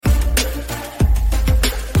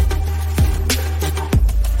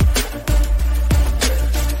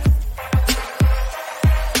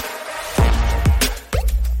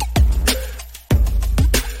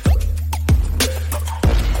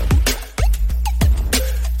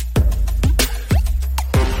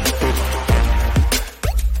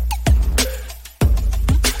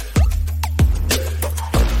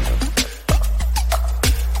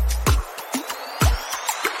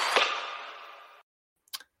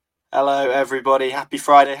Hello, everybody. Happy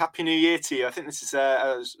Friday. Happy New Year to you. I think this is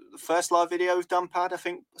the first live video we've done, Pad. I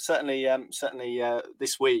think certainly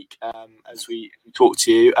this week as we talk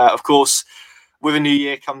to you. Of course, with a new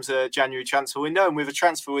year comes a January transfer window, and with a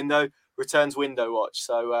transfer window returns window watch.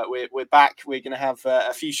 So we're back. We're going to have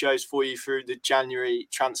a few shows for you through the January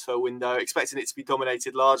transfer window, expecting it to be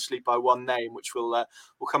dominated largely by one name, which we'll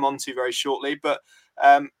come on to very shortly. But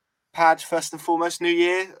Pad, first and foremost, New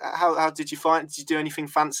Year. How did you find? Did you do anything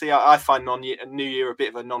fancy? I find New Year a bit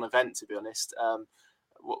of a non-event, to be honest.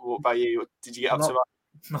 What about you? Did you get up to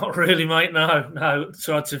much? Not really, mate. No.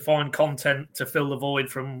 Tried to find content to fill the void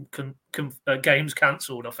from games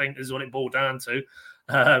cancelled, I think is what it boiled down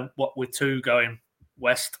to. What with 2 going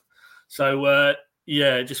west. So,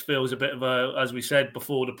 it just feels a bit of as we said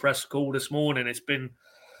before the press call this morning, it's been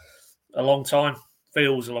a long time.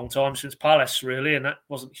 Feels a long time since Palace, really, and that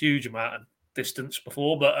wasn't a huge amount of distance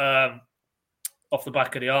before. But off the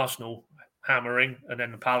back of the Arsenal hammering and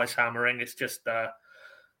then the Palace hammering, it's just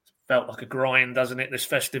felt like a grind, doesn't it, this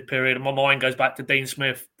festive period? And my mind goes back to Dean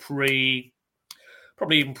Smith probably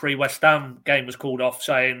even pre-West Ham game was called off,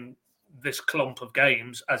 saying this clump of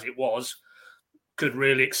games, as it was, could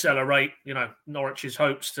really accelerate, Norwich's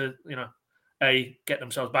hopes to, get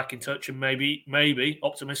themselves back in touch and maybe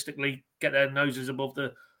optimistically get their noses above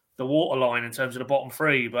the waterline in terms of the bottom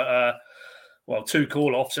 3. But 2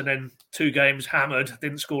 call-offs and then 2 games hammered,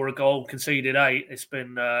 didn't score a goal, conceded 8. It's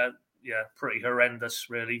been pretty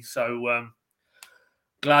horrendous, really. So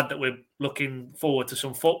glad that we're looking forward to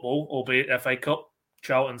some football, albeit FA Cup,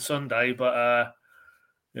 Charlton Sunday. But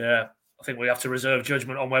I think we have to reserve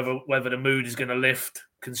judgment on whether the mood is going to lift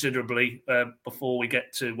considerably before we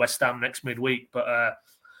get to West Ham next midweek. But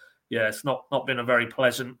it's not been a very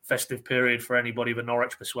pleasant festive period for anybody with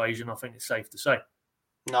Norwich persuasion, I think it's safe to say.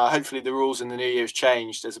 No, hopefully the rules in the new year has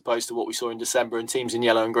changed as opposed to what we saw in December, and teams in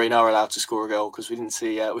yellow and green are allowed to score a goal, because we didn't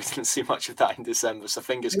see much of that in December. So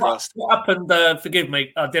fingers crossed. What happened? Forgive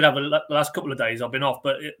me, I did have the last couple of days I've been off,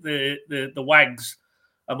 but the wags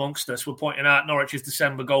amongst us were pointing out Norwich's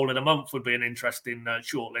December goal of the month would be an interesting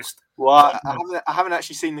shortlist. Well, I haven't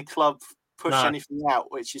actually seen the club push anything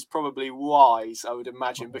out, which is probably wise, I would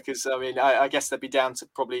imagine, because I guess they'd be down to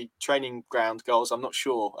probably training ground goals. I'm not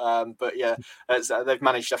sure, but they've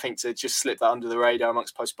managed, I think, to just slip that under the radar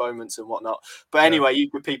amongst postponements and whatnot. But anyway, you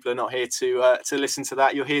people are not here to listen to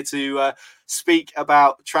that. You're here to speak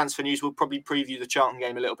about transfer news. We'll probably preview the Charlton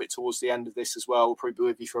game a little bit towards the end of this as well. We'll probably be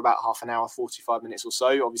with you for about half an hour, 45 minutes or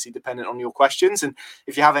so, obviously dependent on your questions. And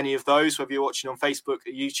if you have any of those, whether you're watching on Facebook,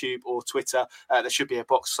 YouTube or Twitter, there should be a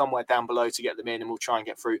box somewhere down below to get them in, and we'll try and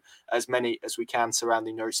get through as many as we can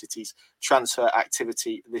surrounding Norwich City's transfer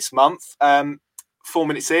activity this month. 4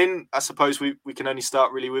 minutes in, I suppose we can only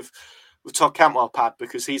start really with Todd Cantwell, Pad,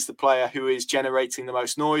 because he's the player who is generating the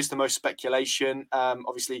most noise, the most speculation.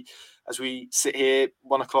 Obviously, as we sit here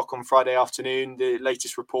 1:00 on Friday afternoon, the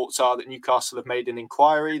latest reports are that Newcastle have made an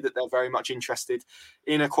inquiry, that they're very much interested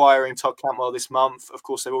in acquiring Todd Cantwell this month. Of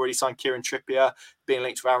course, they've already signed Kieran Trippier, being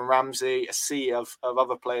linked to Aaron Ramsey, a sea of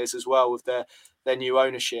other players as well with their new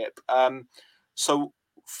ownership. So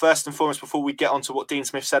first and foremost, before we get on to what Dean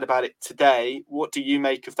Smith said about it today, what do you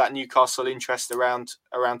make of that Newcastle interest around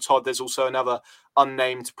Todd? There's also another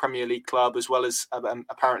unnamed Premier League club, as well as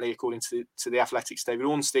apparently, according to the Athletic's David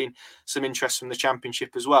Ornstein, some interest from the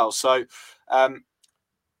Championship as well. So I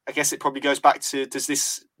guess it probably goes back to, does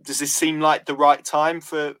this seem like the right time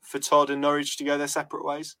for Todd and Norwich to go their separate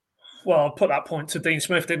ways? Well, I put that point to Dean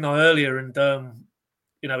Smith, didn't I, earlier, and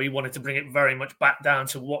he wanted to bring it very much back down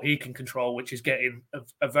to what he can control, which is getting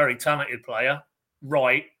a very talented player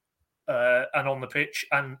right and on the pitch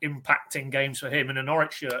and impacting games for him in a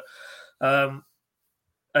Norwich shirt.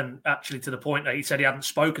 And actually, to the point that he said he hadn't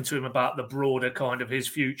spoken to him about the broader kind of his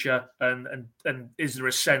future, and is there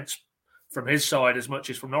a sense from his side as much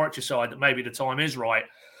as from Norwich's side that maybe the time is right?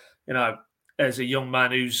 As a young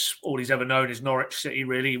man who's all he's ever known is Norwich City,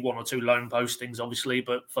 really, 1 or 2 loan postings, obviously,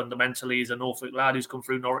 but fundamentally he's a Norfolk lad who's come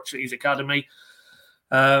through Norwich City's academy.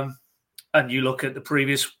 And you look at the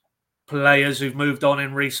previous players who've moved on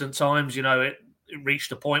in recent times, it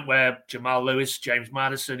reached a point where Jamal Lewis, James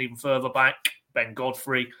Maddison, even further back, Ben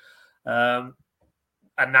Godfrey, a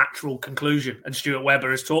natural conclusion. And Stuart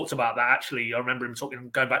Webber has talked about that, actually. I remember him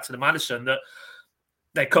going back to the Maddison, that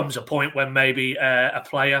there comes a point when maybe a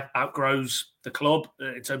player outgrows the club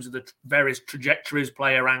in terms of the various trajectories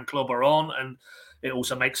player and club are on, and it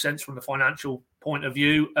also makes sense from the financial point of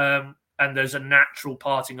view. And there's a natural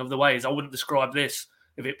parting of the ways. I wouldn't describe this,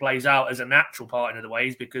 if it plays out, as a natural parting of the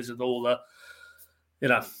ways, because of all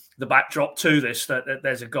the backdrop to this, that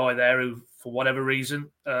there's a guy there who, for whatever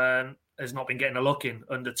reason, has not been getting a look in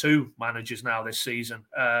under two managers now this season.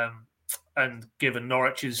 And given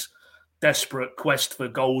Norwich's desperate quest for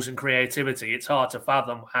goals and creativity, it's hard to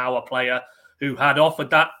fathom how a player who had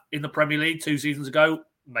offered that in the Premier League 2 seasons ago,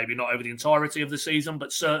 maybe not over the entirety of the season,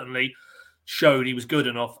 but certainly showed he was good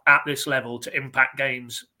enough at this level to impact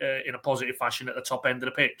games in a positive fashion at the top end of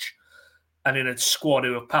the pitch. And in a squad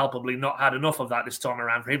who have palpably not had enough of that this time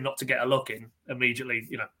around, for him not to get a look in immediately,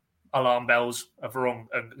 alarm bells have rung,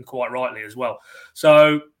 and quite rightly as well.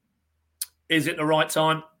 So is it the right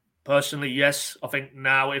time? Personally, yes. I think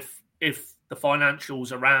now if the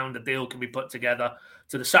financials around the deal can be put together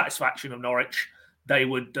to the satisfaction of Norwich, they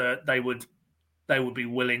would be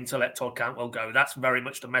willing to let Todd Cantwell go. That's very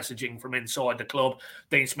much the messaging from inside the club.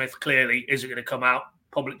 Dean Smith clearly isn't going to come out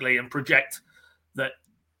publicly and project that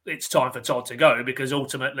it's time for Todd to go, because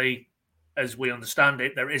ultimately, as we understand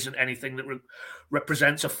it, there isn't anything that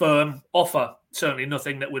represents a firm offer. Certainly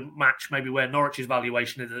nothing that would match maybe where Norwich's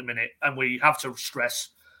valuation is at the minute. And we have to stress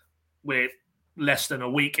we're less than a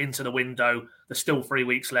week into the window. There's still 3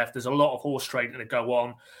 weeks left. There's a lot of horse trading to go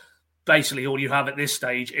on. Basically, all you have at this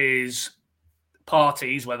stage is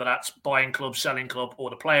parties, whether that's buying club, selling club, or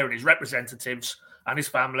the player and his representatives and his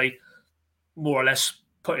family, more or less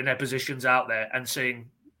putting their positions out there and seeing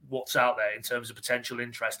what's out there in terms of potential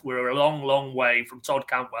interest. We're a long, long way from Todd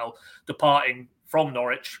Cantwell departing from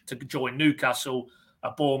Norwich to join Newcastle,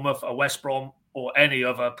 a Bournemouth, a West Brom, or any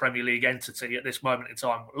other Premier League entity at this moment in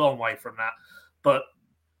time. A long way from that. But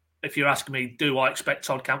if you're asking me, do I expect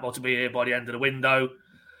Todd Cantwell to be here by the end of the window?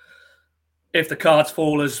 If the cards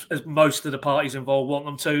fall as most of the parties involved want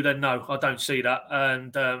them to, then no, I don't see that.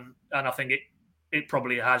 And I think it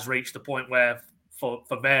probably has reached the point where, for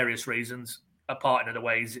various reasons, a parting of the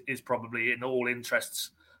ways is probably in all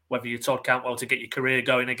interests, whether you're Todd Cantwell to get your career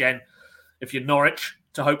going again, if you're Norwich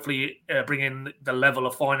to hopefully bring in the level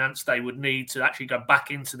of finance they would need to actually go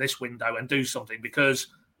back into this window and do something. Because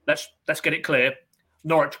let's get it clear,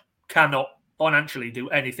 Norwich cannot financially do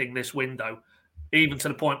anything this window, even to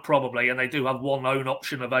the point probably, and they do have one loan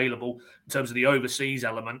option available in terms of the overseas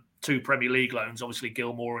element, 2 Premier League loans, obviously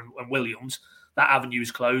Gilmore and Williams. That avenue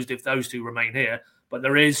is closed if those two remain here. But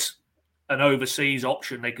there is an overseas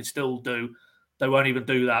option they could still do. They won't even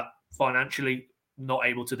do that financially, not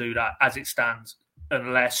able to do that as it stands,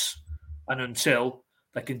 unless and until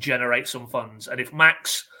they can generate some funds. And if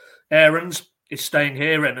Max Aarons is staying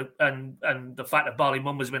here and the fact that Barley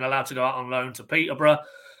Mumba's been allowed to go out on loan to Peterborough,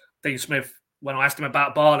 Dean Smith, when I asked him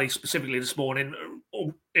about Barley specifically this morning,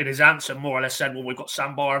 in his answer more or less said, well, we've got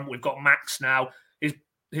Sam Byram, we've got Max now.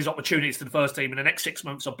 His opportunities to the first team in the next 6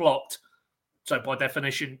 months are blocked. So by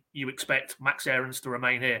definition, you expect Max Aarons to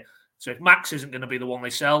remain here. So if Max isn't going to be the one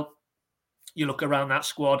they sell, you look around that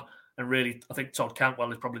squad and really, I think Todd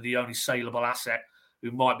Cantwell is probably the only saleable asset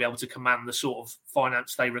who might be able to command the sort of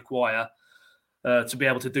finance they require to be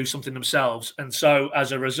able to do something themselves. And so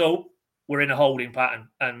as a result, we're in a holding pattern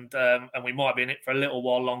and we might be in it for a little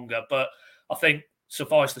while longer. But I think,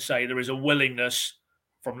 suffice to say, there is a willingness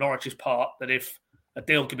from Norwich's part that if a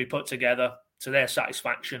deal can be put together to their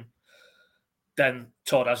satisfaction, then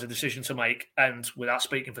Todd has a decision to make. And without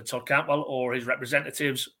speaking for Todd Cantwell or his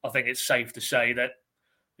representatives, I think it's safe to say that,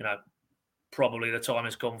 probably the time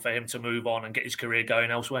has come for him to move on and get his career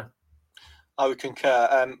going elsewhere. I would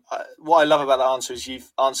concur. What I love about that answer is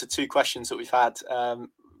you've answered 2 questions that we've had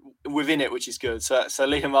within it, which is good. So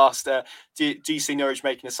Liam asked, do you see Norwich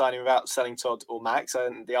making a signing without selling Todd or Max?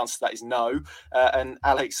 And the answer to that is no. And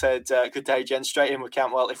Alex said, good day, Jen, straight in with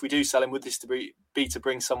Cantwell. If we do sell him, would this be to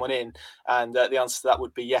bring someone in? And the answer to that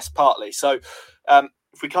would be yes, partly. So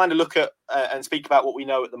if we kind of look at and speak about what we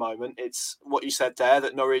know at the moment, it's what you said there,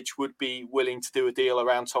 that Norwich would be willing to do a deal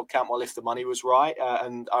around Todd Cantwell if the money was right.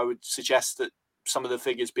 And I would suggest that some of the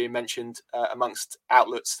figures being mentioned amongst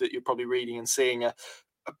outlets that you're probably reading and seeing are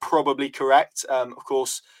probably correct. Of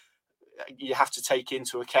course, you have to take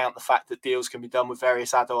into account the fact that deals can be done with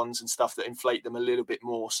various add-ons and stuff that inflate them a little bit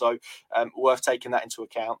more. So worth taking that into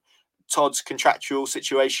account. Todd's contractual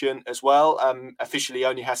situation as well. Officially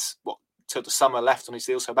only has till the summer left on his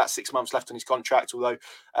deal, so about 6 months left on his contract, although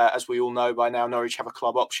as we all know by now, Norwich have a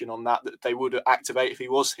club option on that they would activate if he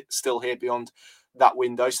was still here beyond that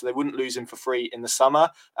window, so they wouldn't lose him for free in the summer.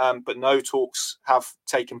 But no talks have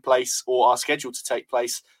taken place or are scheduled to take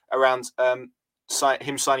place around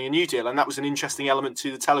him signing a new deal. And that was an interesting element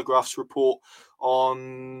to the Telegraph's report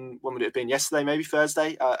on, when would it have been, yesterday, maybe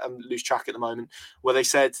Thursday? I lose track at the moment, where they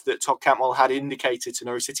said that Todd Cantwell had indicated to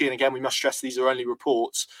Norwich City, and again, we must stress these are only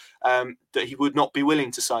reports, that he would not be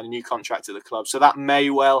willing to sign a new contract at the club. So that may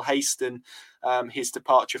well hasten his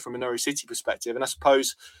departure from a Norwich City perspective. And I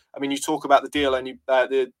suppose, I mean, you talk about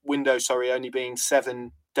the window only being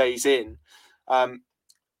 7 days in.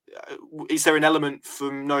 Is there an element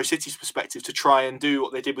from Norwich City's perspective to try and do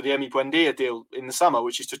what they did with the Emi Buendia deal in the summer,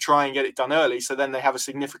 which is to try and get it done early, so then they have a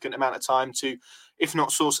significant amount of time to, if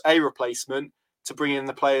not source a replacement, to bring in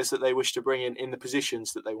the players that they wish to bring in the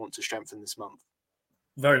positions that they want to strengthen this month?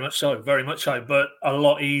 Very much so, but a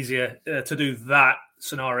lot easier to do that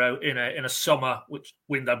scenario in a summer, which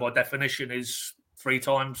window by definition is 3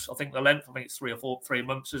 times, I think, the length. I think it's 3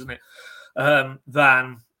 months, isn't it?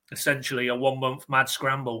 Than essentially a 1 month mad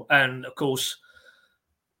scramble. And of course,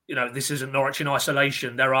 this isn't Norwich in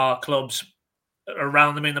isolation. There are clubs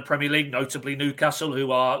around them in the Premier League, notably Newcastle,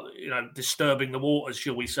 who are, disturbing the waters,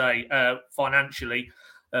 shall we say, financially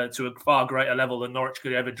to a far greater level than Norwich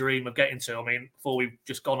could ever dream of getting to. I mean, before we've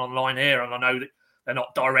just gone online here, and I know that they're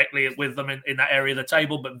not directly with them in that area of the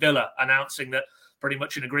table, but Villa announcing that pretty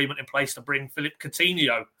much an agreement in place to bring Philippe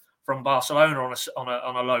Coutinho from Barcelona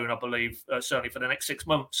on a loan, I believe, certainly for the next 6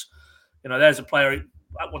 months. There's a player.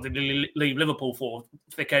 What did he leave Liverpool for?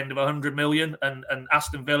 Thick end of 100 million, and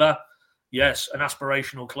Aston Villa, yes, an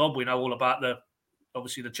aspirational club. We know all about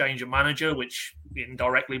obviously the change of manager, which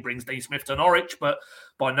indirectly brings Dean Smith to Norwich, but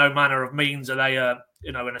by no manner of means are they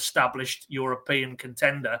an established European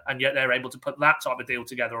contender, and yet they're able to put that type of deal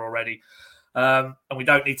together already. And we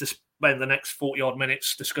don't need to spend the next 40-odd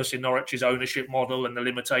minutes discussing Norwich's ownership model and the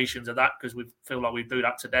limitations of that, because we feel like we do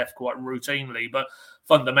that to death quite routinely. But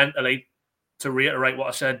fundamentally, to reiterate what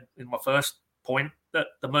I said in my first point, that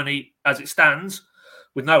the money as it stands,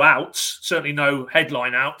 with no outs, certainly no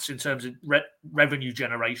headline outs in terms of revenue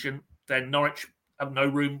generation, then Norwich have no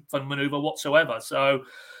room for manoeuvre whatsoever. So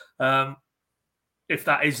if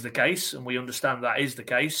that is the case, and we understand that is the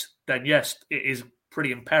case, then yes, it is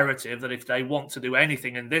pretty imperative that if they want to do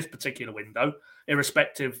anything in this particular window,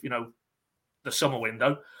 irrespective, the summer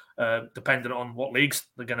window, dependent on what leagues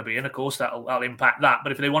they're going to be in, of course, that'll impact that.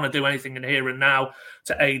 But if they want to do anything in here and now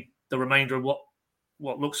to aid the remainder of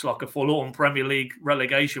what looks like a full-on Premier League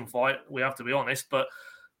relegation fight, we have to be honest, but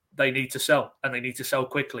they need to sell, and they need to sell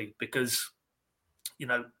quickly, because,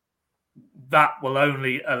 that will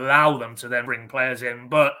only allow them to then bring players in.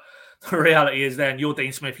 But the reality is then you're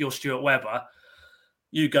Dean Smith, you're Stuart Webber,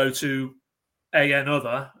 you go to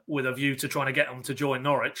another with a view to trying to get them to join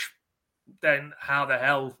Norwich, then how the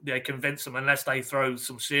hell do they convince them, unless they throw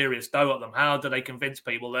some serious dough at them? How do they convince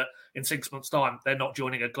people that in 6 months' time they're not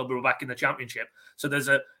joining a club who are back in the Championship? So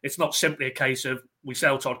it's not simply a case of we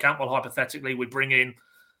sell Todd Cantwell, hypothetically, we bring in,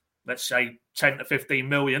 let's say, 10 to 15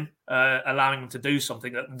 million, allowing them to do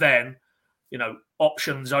something that then,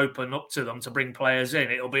 options open up to them to bring players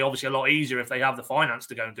in. It'll be obviously a lot easier if they have the finance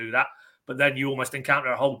to go and do that. But then you almost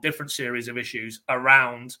encounter a whole different series of issues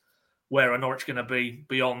around where are Norwich going to be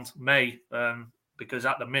beyond May, because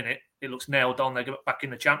at the minute it looks nailed on. They get back in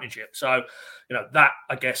the Championship. So, that,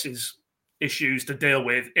 I guess, is issues to deal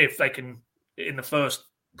with if they can, in the first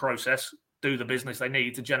process, do the business they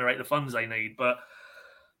need to generate the funds they need. But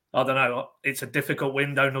I don't know. It's a difficult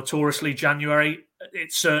window. Notoriously, January.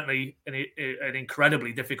 It's certainly an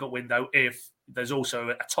incredibly difficult window if there's also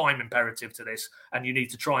a time imperative to this, and you need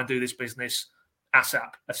to try and do this business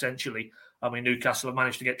ASAP, essentially. I mean, Newcastle have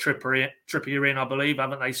managed to get Trippier in, I believe,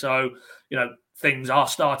 haven't they? So, things are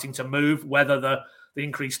starting to move. Whether the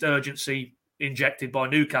increased urgency injected by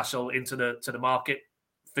Newcastle into the market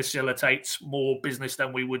facilitates more business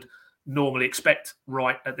than we would normally expect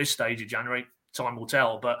right at this stage of January, time will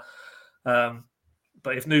tell. But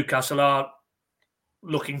if Newcastle are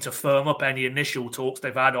looking to firm up any initial talks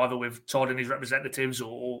they've had, either with Todd and his representatives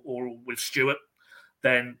or with Stuart,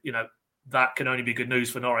 then, that can only be good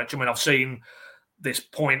news for Norwich. I mean, I've seen this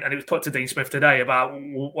point, and it was put to Dean Smith today about,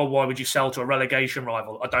 well, why would you sell to a relegation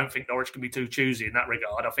rival? I don't think Norwich can be too choosy in that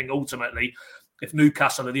regard. I think ultimately, if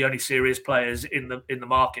Newcastle are the only serious players in the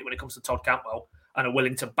market when it comes to Todd Cantwell and are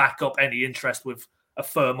willing to back up any interest with a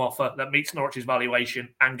firm offer that meets Norwich's valuation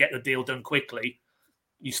and get the deal done quickly,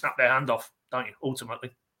 you snap their hand off, don't you,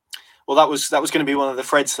 ultimately? Well, that was going to be one of the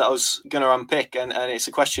threads that I was going to unpick, and it's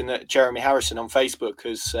a question that Jeremy Harrison on Facebook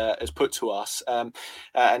has put to us,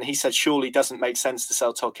 and he said, surely it doesn't make sense to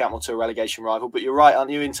sell Todd Cantwell to a relegation rival. But you're right,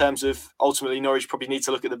 aren't you, in terms of ultimately Norwich probably need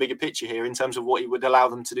to look at the bigger picture here in terms of what he would allow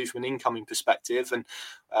them to do from an incoming perspective, and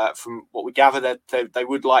from what we gather, that they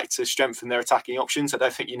would like to strengthen their attacking options. I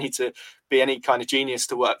don't think you need to be any kind of genius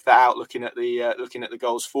to work that out. Looking at the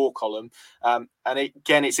goals for column, and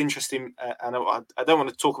again, it's interesting, and I don't want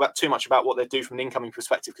to talk about too much about what they do from an incoming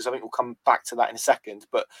perspective, because I think we'll come back to that in a second.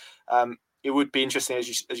 But it would be interesting,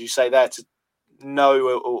 as you say there, to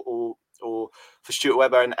know or for Stuart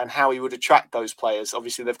Webber and how he would attract those players.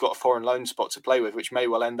 Obviously, they've got a foreign loan spot to play with, which may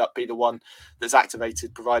well end up be the one that's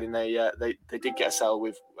activated, providing they did get a sell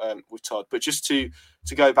with Todd. But just to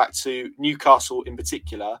go back to Newcastle in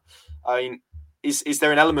particular, I mean, is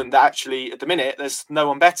there an element that actually at the minute there's no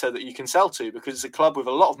one better that you can sell to, because it's a club with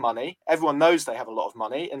a lot of money. Everyone knows they have a lot of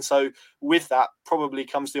money, and so with that probably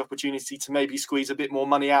comes the opportunity to maybe squeeze a bit more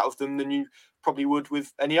money out of them than you probably would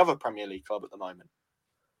with any other Premier League club at the moment.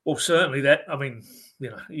 Well, certainly that. I mean,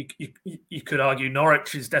 you could argue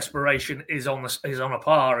Norwich's desperation is on a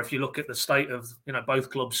par if you look at the state of both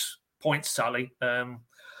clubs' points tally.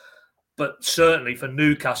 But certainly for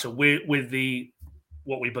Newcastle, with the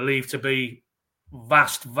what we believe to be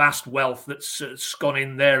vast wealth that's gone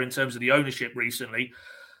in there in terms of the ownership recently,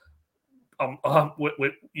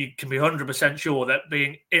 you can be 100% sure that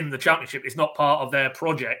being in the Championship is not part of their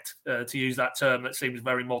project, to use that term that seems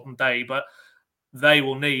very modern day, but they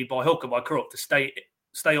will need, by hook or by crook, to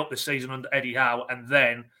stay up this season under Eddie Howe, and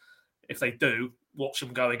then, if they do, watch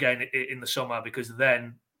them go again in the summer, because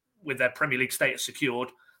then, with their Premier League status secured,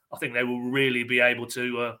 I think they will really be able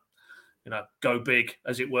to go big,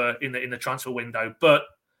 as it were, in the transfer window. But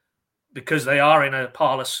because they are in a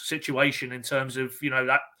parlous situation in terms of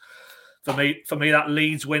that, for me that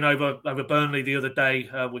Leeds win over Burnley the other day,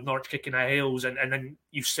 with Norwich kicking their heels, and then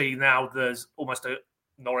you see now there's almost a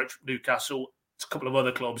Norwich, Newcastle, a couple of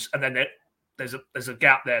other clubs, and then there's a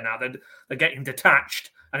gap there now. They're getting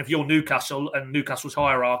detached, and if you're Newcastle and Newcastle's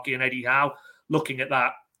hierarchy and Eddie Howe looking at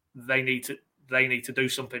that, they need to do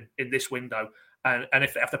something in this window. And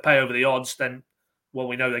if they have to pay over the odds, then, well,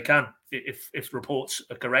 we know they can, if reports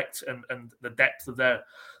are correct and the depth of their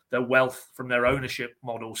wealth from their ownership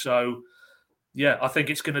model. So, yeah, I think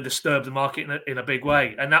it's going to disturb the market in a big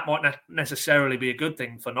way. And that might not necessarily be a good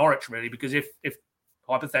thing for Norwich, really, because if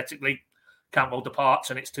hypothetically Cantwell departs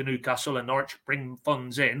and it's to Newcastle and Norwich bring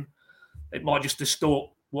funds in, it might just distort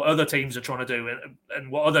what other teams are trying to do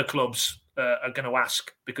and what other clubs are going to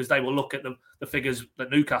ask, because they will look at the figures that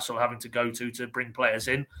Newcastle are having to go to bring players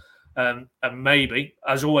in. And maybe,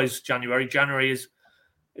 as always, January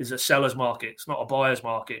is a seller's market. It's not a buyer's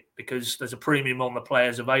market, because there's a premium on the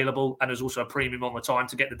players available and there's also a premium on the time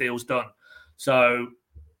to get the deals done. So,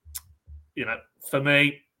 for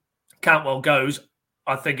me, Cantwell goes.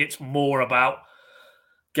 I think it's more about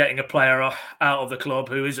getting a player out of the club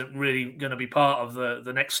who isn't really going to be part of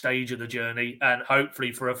the next stage of the journey, and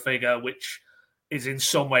hopefully for a figure which is in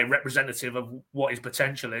some way representative of what his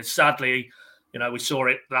potential is. Sadly, we saw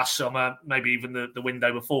it last summer, maybe even the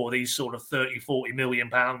window before, these sort of 30, 40 million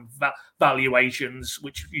pound valuations,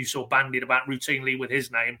 which you saw bandied about routinely with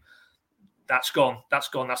his name. That's gone.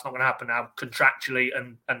 That's not going to happen now, contractually,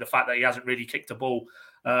 and the fact that he hasn't really kicked a ball.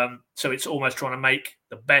 So it's almost trying to make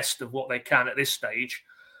the best of what they can at this stage,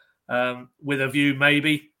 with a view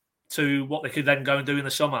maybe to what they could then go and do in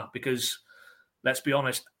the summer. Because let's be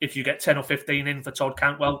honest, if you get 10 or 15 in for Todd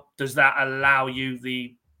Cantwell, does that allow you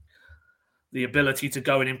the ability to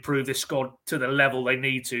go and improve this squad to the level they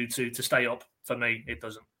need to stay up? For me, it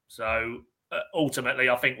doesn't. So ultimately,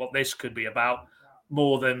 I think what this could be about,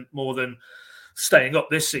 more than staying up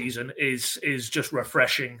this season, is just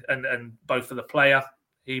refreshing, and both for the player,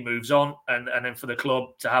 he moves on, and then for the club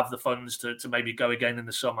to have the funds to maybe go again in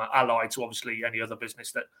the summer, allied to obviously any other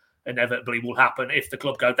business that inevitably will happen if the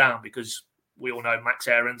club go down, because we all know Max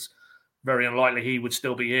Aarons, very unlikely he would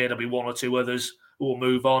still be here. There'll be one or two others who will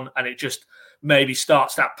move on, and it just maybe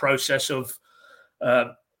starts that process of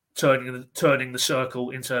turning the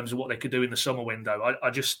circle in terms of what they could do in the summer window.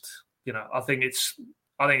 I think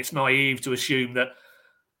it's naive to assume that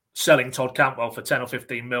selling Todd Cantwell for 10 or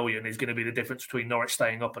 15 million is going to be the difference between Norwich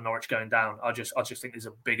staying up and Norwich going down. I just think there's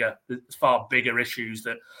far bigger issues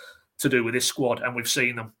that to do with this squad, and we've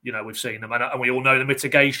seen them. And we all know the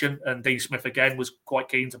mitigation. And Dean Smith again was quite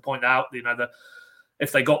keen to point out,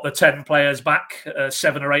 if they got the 10 players back,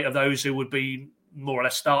 7 or 8 of those who would be more or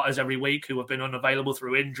less starters every week, who have been unavailable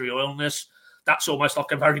through injury or illness, that's almost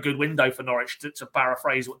like a very good window for Norwich, to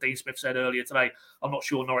paraphrase what Dean Smith said earlier today. I'm not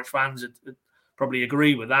sure Norwich fans would probably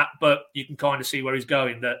agree with that, but you can kind of see where he's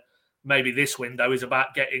going, that maybe this window is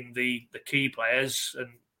about getting the key players. And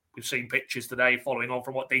we've seen pictures today, following on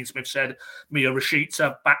from what Dean Smith said, Mia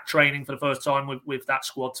Rashica back training for the first time with that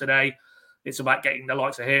squad today. It's about getting the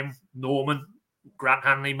likes of him, Norman, Grant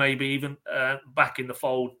Hanley, maybe even back in the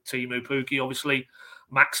fold, Timu Pukki, obviously,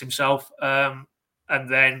 Max himself, and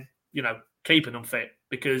then, keeping them fit,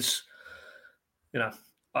 because,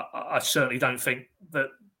 I certainly don't think that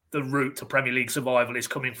the route to Premier League survival is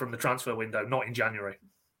coming from the transfer window, not in January.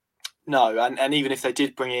 No, and even if they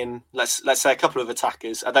did bring in, let's say a couple of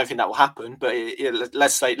attackers, I don't think that will happen. But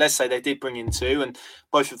let's say they did bring in two, and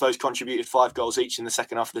both of those contributed 5 goals each in the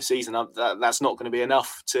second half of the season. That's not going to be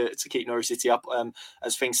enough to keep Norwich City up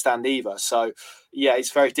as things stand either. So yeah,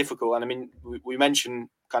 it's very difficult. And I mean, we mentioned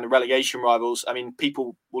kind of relegation rivals. I mean,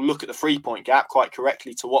 people will look at the 3-point gap quite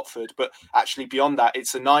correctly to Watford, but actually beyond that,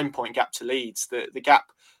 it's a 9-point gap to Leeds. The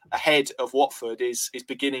gap ahead of Watford is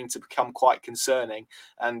beginning to become quite concerning.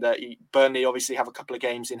 And Burnley obviously have a couple of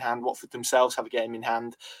games in hand. Watford themselves have a game in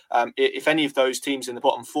hand. If any of those teams in the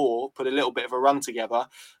bottom 4 put a little bit of a run together,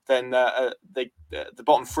 then the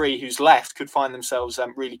bottom 3 who's left could find themselves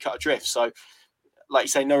really cut adrift. So, like you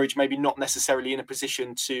say, Norwich maybe not necessarily in a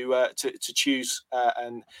position to choose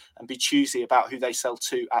and be choosy about who they sell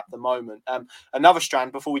to at the moment. Another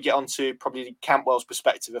strand, before we get on to probably Cantwell's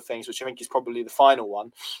perspective of things, which I think is probably the final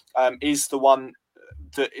one, is the one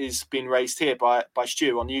that is being raised here by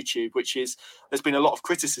Stu on YouTube, which is there's been a lot of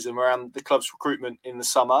criticism around the club's recruitment in the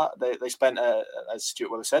summer. They spent, as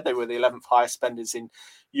Stuart Weller said, they were the 11th highest spenders in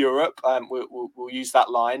Europe. We'll use that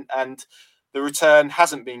line. And the return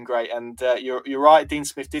hasn't been great, and you're right. Dean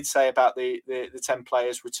Smith did say about the 10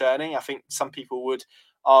 players returning. I think some people would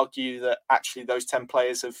argue that actually those 10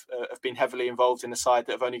 players have been heavily involved in a side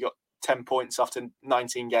that have only got 10 points after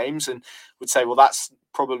 19 games, and would say, well, that's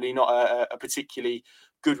probably not a particularly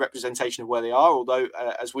good representation of where they are. Although,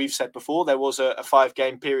 as we've said before, there was a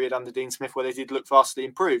 5-game period under Dean Smith where they did look vastly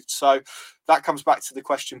improved. So that comes back to the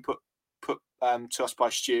question put to us by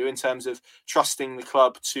Stu in terms of trusting the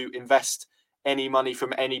club to invest any money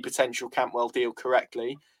from any potential Cantwell deal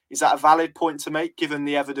correctly. Is that a valid point to make, given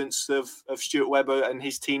the evidence of Stuart Webber and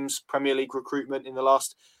his team's Premier League recruitment in the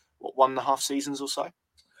last 1.5 seasons or so?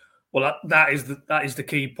 Well, that is the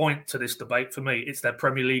key point to this debate for me. It's their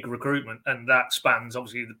Premier League recruitment, and that spans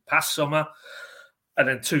obviously the past summer and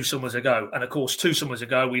then 2 summers ago. And of course, 2 summers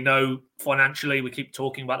ago, we know financially, we keep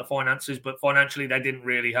talking about the finances, but financially they didn't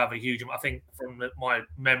really have a huge amount. I think from my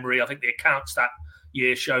memory, I think the accounts that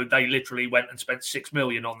year showed they literally went and spent 6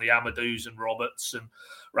 million on the Amadous and Roberts and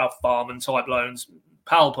Ralph Farman type loans,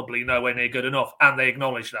 palpably nowhere near good enough, and they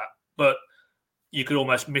acknowledged that. But you could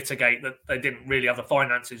almost mitigate that they didn't really have the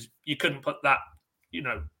finances. You couldn't put that,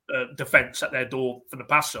 defence at their door for the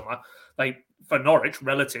past summer. For Norwich,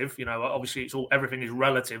 relative, obviously everything is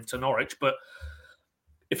relative to Norwich, but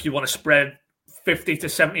if you want to spread 50 to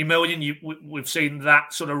 70 million, we've seen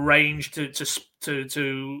that sort of range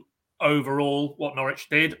to overall what Norwich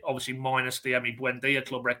did, obviously minus the Emi Buendia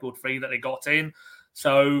club record fee that they got in.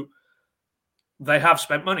 So they have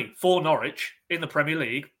spent money for Norwich in the Premier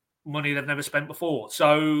League, money they've never spent before.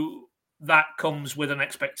 So that comes with an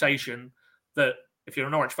expectation that if you're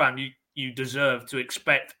a Norwich fan, you deserve to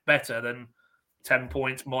expect better than 10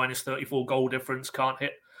 points minus 34 goal difference, can't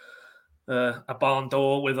hit a barn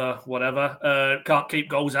door with a whatever, can't keep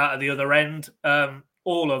goals out of the other end.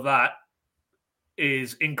 All of that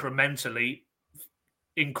is incrementally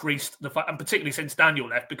increased the fact, and particularly since Daniel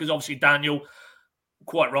left, because obviously Daniel,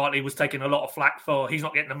 quite rightly, was taking a lot of flack for he's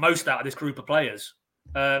not getting the most out of this group of players.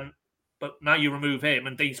 But now you remove him,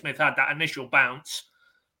 and Dean Smith had that initial bounce.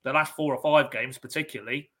 The last 4 or 5 games,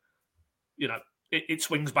 particularly, it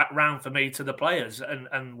swings back round for me to the players,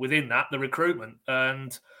 and within that, the recruitment.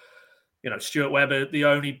 And Stuart Webber, the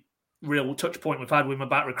only real touch point we've had with him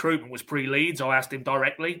about recruitment was pre-Leeds. I asked him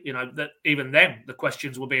directly, that even then the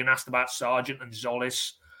questions were being asked about Sargent and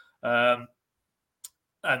Zollis,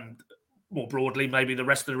 and more broadly, maybe the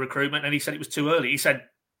rest of the recruitment. And he said it was too early. He said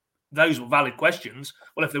those were valid questions.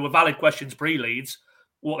 Well, if they were valid questions pre-Leeds,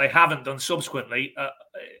 what they haven't done subsequently,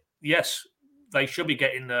 yes, they should be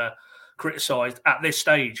getting criticised at this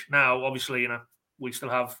stage. Now, obviously, we still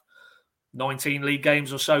have 19 league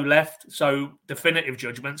games or so left. So definitive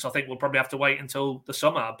judgments, I think we'll probably have to wait until the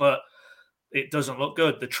summer. But it doesn't look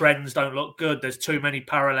good. The trends don't look good. There's too many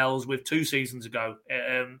parallels with 2 seasons ago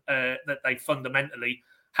that they fundamentally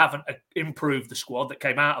haven't improved the squad that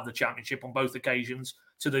came out of the Championship on both occasions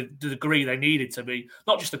to the degree they needed to be.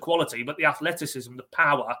 Not just the quality, but the athleticism, the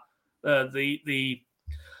power, the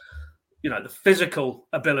physical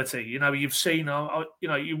ability. You've seen,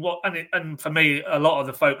 and for me, a lot of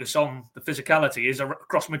the focus on the physicality is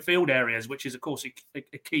across midfield areas, which is, of course,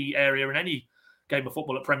 a key area in any game of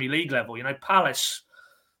football at Premier League level. Palace,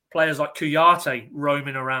 players like Kouyaté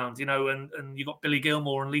roaming around, and you've got Billy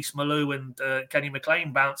Gilmore and Lise Malou and Kenny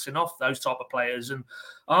McLean bouncing off those type of players. And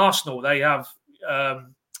Arsenal, they have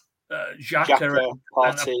Xhaka and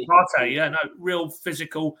Partey. Real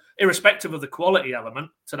physical, irrespective of the quality element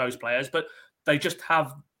to those players, but they just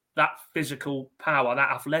have that physical power,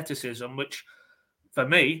 that athleticism, which for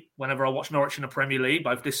me, whenever I watch Norwich in the Premier League,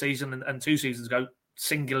 both this season and 2 seasons ago,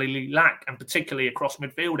 singularly lack, and particularly across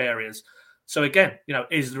midfield areas. So again,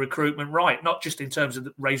 is the recruitment right? Not just in terms of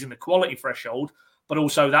raising the quality threshold, but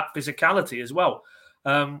also that physicality as well.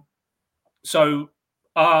 So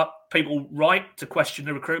are people right to question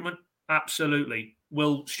the recruitment? Absolutely.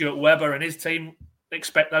 Will Stuart Webber and his team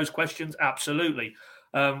expect those questions? Absolutely.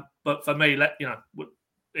 But for me,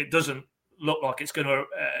 it doesn't look like it's going to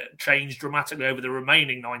change dramatically over the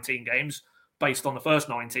remaining 19 games based on the first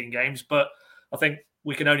 19 games. But I think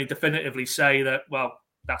we can only definitively say that, well,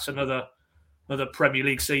 that's another Premier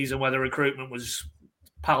League season where the recruitment was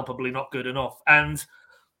palpably not good enough. And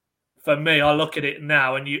for me, I look at it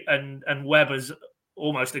now, and Webber's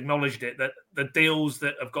almost acknowledged it, that the deals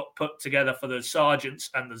that have got put together for the Sargents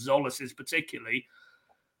and the Zolases particularly,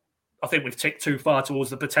 I think we've ticked too far towards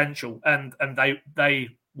the potential, and they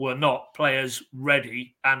were not players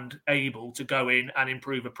ready and able to go in and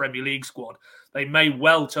improve a Premier League squad. They may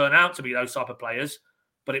well turn out to be those type of players,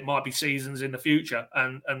 but it might be seasons in the future.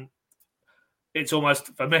 And it's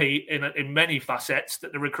almost, for me, in many facets,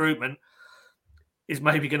 that the recruitment is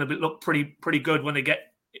maybe going to look pretty good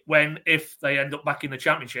if they end up back in the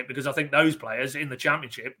Championship, because I think those players in the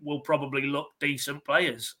Championship will probably look decent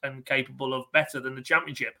players and capable of better than the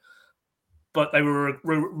Championship. But they were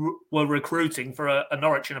recruiting for a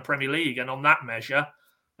Norwich in a Premier League, and on that measure,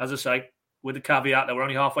 as I say, with the caveat that we're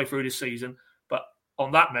only halfway through this season, but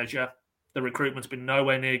on that measure, the recruitment's been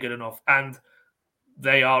nowhere near good enough, and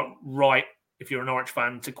they are right, if you're a Norwich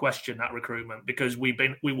fan, to question that recruitment, because we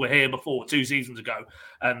were here before 2 seasons ago,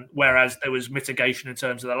 and whereas there was mitigation in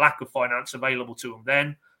terms of the lack of finance available to them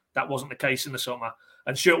then, that wasn't the case in the summer.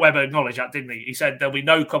 And Stuart Webber acknowledged that, didn't he? He said there'll be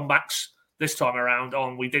no comebacks this time around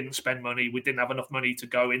on we didn't spend money, we didn't have enough money to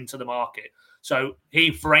go into the market. So he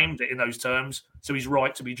framed it in those terms, so he's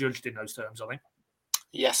right to be judged in those terms, I think.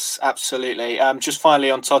 Yes, absolutely. Just finally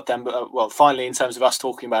on Todd then, but finally in terms of us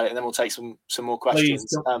talking about it, and then we'll take some more questions.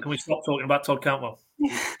 Please, can we stop talking about Todd Cantwell?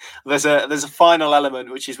 There's a final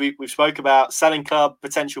element, which is we've spoke about selling club,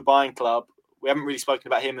 potential buying club. We haven't really spoken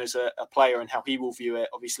about him as a player and how he will view it.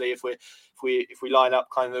 Obviously, if we line up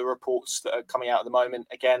kind of the reports that are coming out at the moment,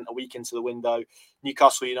 again, a week into the window,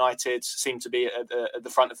 Newcastle United seem to be at the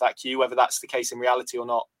front of that queue. Whether that's the case in reality or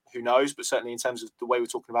not, who knows? But certainly in terms of the way we're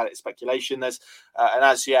talking about it, speculation. There's an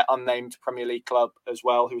as yet unnamed Premier League club as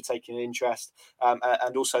well who are taking an interest,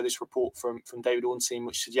 and also this report from David Ornstein,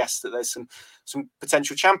 which suggests that there's some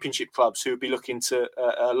potential Championship clubs who would be looking to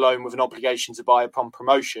a loan with an obligation to buy upon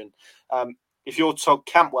promotion. If you're Todd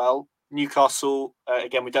Cantwell, Newcastle,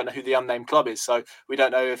 again, we don't know who the unnamed club is, so we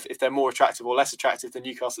don't know if they're more attractive or less attractive than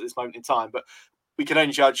Newcastle at this moment in time. But we can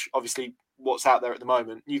only judge, obviously, what's out there at the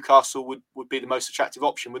moment. Newcastle would be the most attractive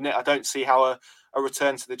option, wouldn't it? I don't see how a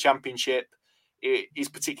return to the Championship is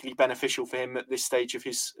particularly beneficial for him at this stage of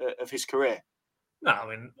his career. No, I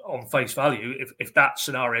mean, on face value, if that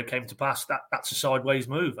scenario came to pass, that's a sideways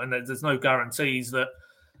move, and there's no guarantees that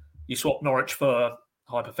you swap Norwich for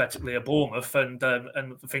hypothetically a Bournemouth and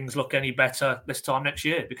things look any better this time next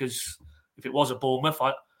year. Because if it was a Bournemouth,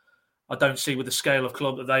 I don't see with the scale of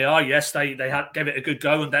club that they are. Yes, they gave it a good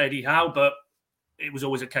go under Eddie Howe, but it was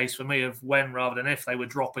always a case for me of when rather than if they would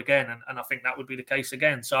drop again, and I think that would be the case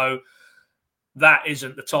again. So that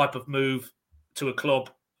isn't the type of move to a club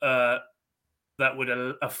that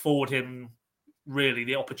would afford him really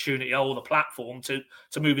the opportunity or the platform to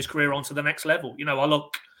move his career on to the next level. I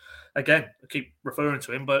look, again, I keep referring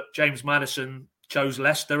to him, but James Maddison chose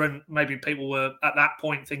Leicester, and maybe people were at that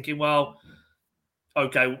point thinking, well,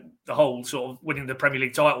 okay, the whole sort of winning the Premier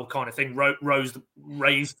League title kind of thing raised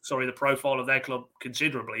the profile of their club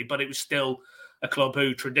considerably, but it was still a club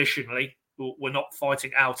who traditionally were not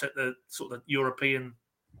fighting out at the sort of European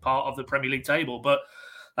part of the Premier League table. But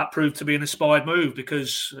that proved to be an inspired move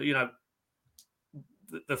because,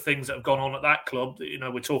 the things that have gone on at that club,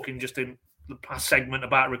 we're talking just in the past segment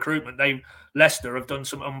about recruitment. Leicester have done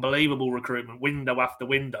some unbelievable recruitment window after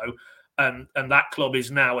window. And that club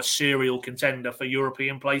is now a serial contender for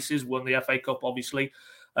European places, won the FA Cup, obviously.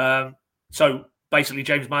 So basically,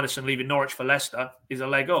 James Maddison leaving Norwich for Leicester is a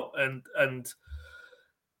leg up. And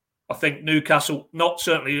I think Newcastle, not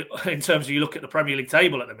certainly in terms of you look at the Premier League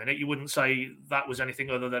table at the minute, you wouldn't say that was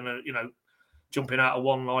anything other than, jumping out of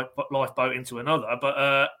one lifeboat into another.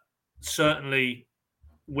 But certainly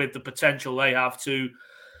with the potential they have to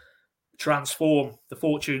transform the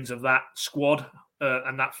fortunes of that squad,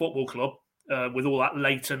 and that football club, with all that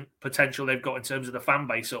latent potential they've got in terms of the fan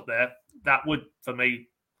base up there, that would, for me,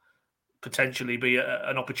 potentially be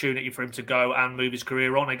an opportunity for him to go and move his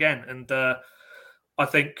career on again. And I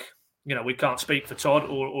think we can't speak for Todd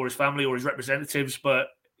or his family or his representatives, but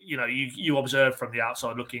you observe from the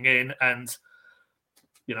outside looking in, and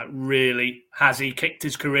really, has he kicked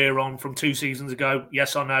his career on from 2 seasons ago?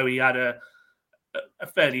 Yes, I know he had a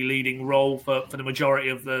fairly leading role for the majority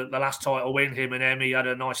of the last title win. Him and Emmy had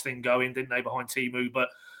a nice thing going, didn't they, behind Timu? But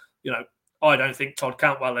I don't think Todd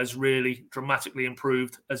Cantwell has really dramatically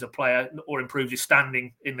improved as a player or improved his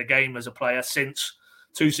standing in the game as a player since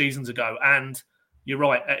 2 seasons ago. And you're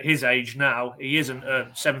right, at his age now, he isn't a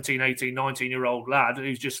 17, 18, 19-year-old lad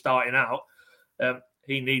who's just starting out.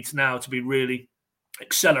 He needs now to be really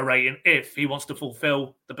accelerating if he wants to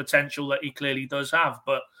fulfill the potential that he clearly does have.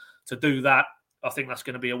 But to do that, I think that's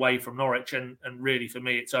going to be away from Norwich. And really, for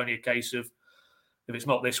me, it's only a case of, if it's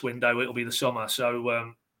not this window, it'll be the summer.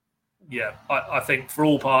 So, I think for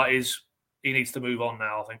all parties, he needs to move on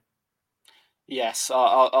now, I think. Yes,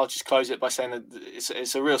 I'll just close it by saying that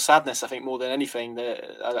it's a real sadness, I think, more than anything.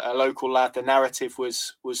 A local lad, the narrative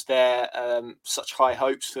was there, such high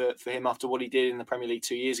hopes for him after what he did in the Premier League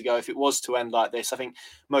 2 years ago. If it was to end like this, I think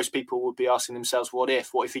most people would be asking themselves, what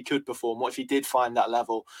if he could perform? What if he did find that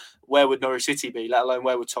level? Where would Norwich City be, let alone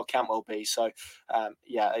where would Todd Cantwell be? So,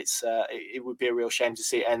 it would be a real shame to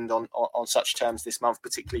see it end on such terms this month,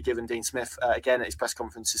 particularly given Dean Smith, again, at his press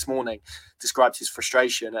conference this morning, described his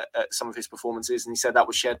frustration at some of his performances, and he said that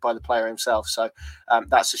was shared by the player himself. So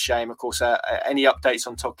that's a shame. Of course, any updates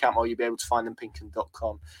on Todd Cantwell, you'll be able to find them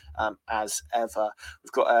pinkham.com as ever.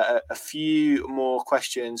 We've got a few more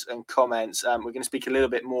questions and comments. We're going to speak a little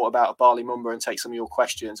bit more about Barley Mumba and take some of your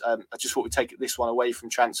questions. I just thought we'd take this one away from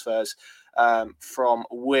transfers from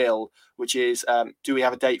Will, which is, do we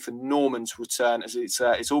have a date for Norman's return? As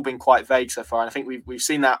it's all been quite vague so far, and I think we've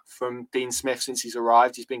seen that from Dean Smith since he's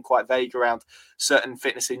arrived. He's been quite vague around certain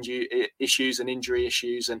fitness issues and injury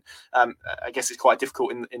issues, and I guess it's quite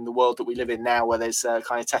difficult in the world that we live in now, where there's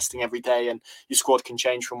kind of testing every day, and your squad can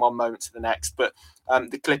change from one moment to the next. But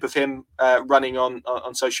the clip of him running on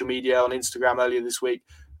social media, on Instagram earlier this week,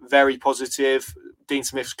 very positive. Dean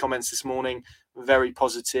Smith's comments this morning, very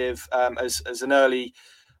positive. As an early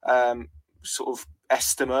sort of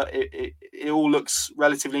estimate, it all looks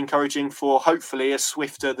relatively encouraging for hopefully a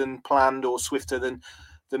swifter than planned, or swifter than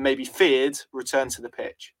maybe feared, return to the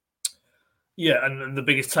pitch. Yeah, and the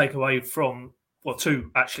biggest takeaway from what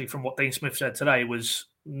Dean Smith said today was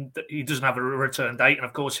that he doesn't have a return date, and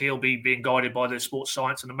of course he'll be being guided by the sports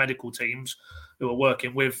science and the medical teams who are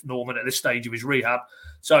working with Norman at this stage of his rehab.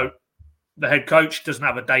 So the head coach doesn't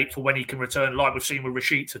have a date for when he can return, like we've seen with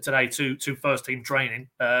Rashita today, to first team training,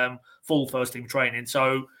 full first team training.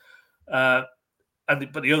 So, but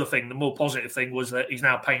the other thing, the more positive thing, was that he's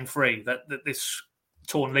now pain free. That this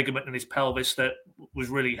torn ligament in his pelvis that was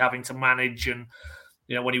really having to manage, and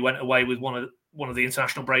when he went away with one of the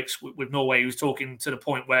international breaks with Norway, he was talking to the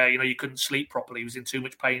point where you couldn't sleep properly. He was in too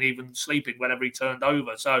much pain even sleeping whenever he turned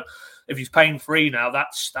over. So if he's pain free now,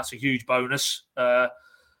 that's a huge bonus.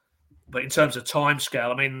 But in terms of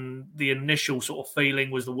timescale, I mean, the initial sort of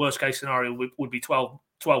feeling was the worst case scenario would be 12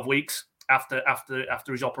 weeks after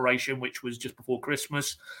his operation, which was just before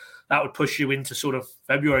Christmas. That would push you into sort of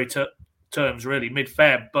February terms, really,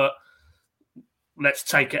 mid-Feb. But let's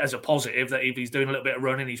take it as a positive that if he's doing a little bit of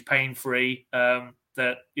running, he's pain-free,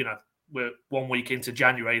 that, we're 1 week into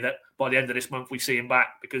January, that by the end of this month we see him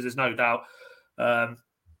back, because there's no doubt,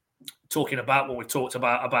 talking about what we talked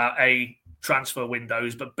about A, transfer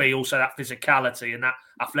windows, but B, also that physicality and that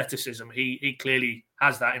athleticism. He clearly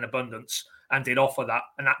has that in abundance and did offer that,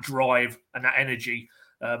 and that drive and that energy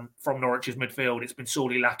from Norwich's midfield. It's been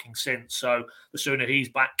sorely lacking since. So the sooner he's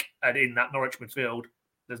back and in that Norwich midfield,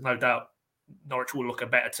 there's no doubt Norwich will look a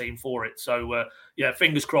better team for it. So,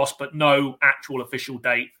 fingers crossed, but no actual official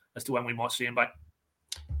date as to when we might see him back.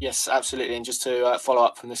 Yes, absolutely. And just to follow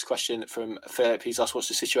up from this question from Philip, he's asked, what's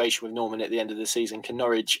the situation with Norman at the end of the season? Can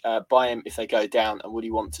Norwich buy him if they go down, and would he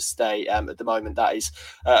want to stay? At the moment, that is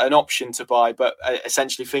an option to buy, but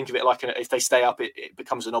essentially think of it like if they stay up, it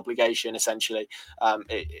becomes an obligation, essentially.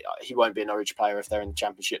 He won't be a Norwich player if they're in the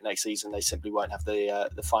Championship next season. They simply won't have the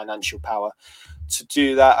financial power to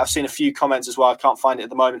do that. I've seen a few comments as well, I can't find it at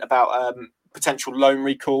the moment, about potential loan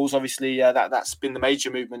recalls. Obviously, that's been the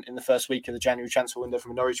major movement in the first week of the January transfer window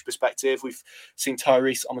from a Norwich perspective. We've seen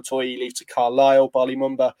Tyrese Omotoyi leave to Carlisle, Barley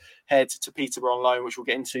Mumba head to Peterborough on loan, which we'll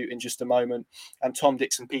get into in just a moment, and Tom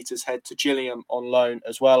Dixon-Peters head to Gillingham on loan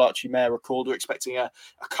as well. Archie Mayer recalled we're expecting a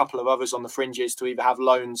couple of others on the fringes to either have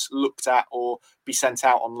loans looked at or be sent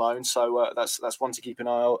out on loan. So that's one to keep an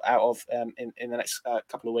eye out of in the next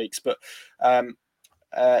couple of weeks. But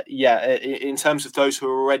in terms of those who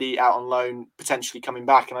are already out on loan, potentially coming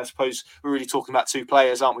back, and I suppose we're really talking about two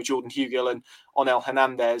players, aren't we? Jordan Hugill and Onel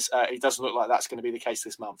Hernandez. It doesn't look like that's going to be the case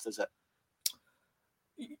this month, does it?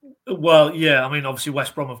 Well, yeah. I mean, obviously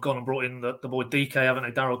West Brom have gone and brought in the boy DK, haven't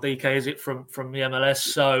they? Daryl DK, is it, from the MLS?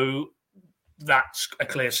 So that's a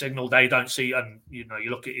clear signal they don't see. And you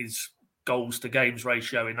look at his goals to games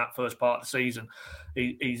ratio in that first part of the season.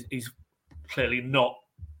 He's clearly not,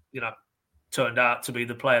 turned out to be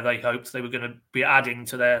the player they hoped they were going to be adding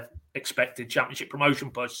to their expected Championship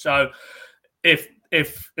promotion push. So if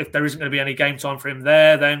there isn't going to be any game time for him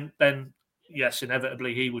there, then yes,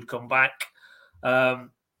 inevitably he would come back.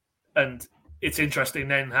 And it's interesting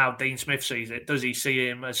then how Dean Smith sees it. Does he see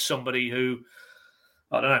him as somebody who,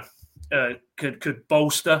 I don't know, could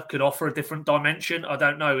bolster, could offer a different dimension? I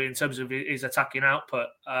don't know in terms of his attacking output.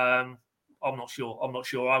 I'm not sure.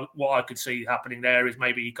 What I could see happening there is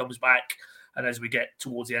maybe he comes back, and as we get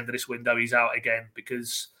towards the end of this window, he's out again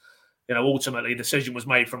because, ultimately the decision was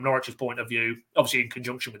made from Norwich's point of view, obviously in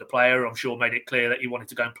conjunction with the player. I'm sure made it clear that he wanted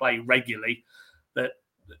to go and play regularly, that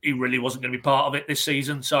he really wasn't going to be part of it this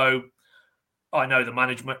season. So I know the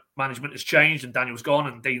management has changed and Daniel's gone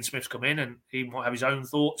and Dean Smith's come in and he might have his own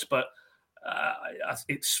thoughts, but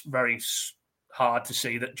it's very hard to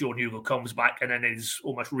see that Jordan Hugill comes back and then is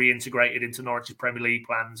almost reintegrated into Norwich's Premier League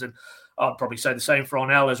plans. And I'd probably say the same for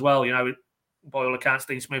Onel as well. By all accounts,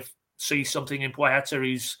 Dean Smith sees something in Poyetta.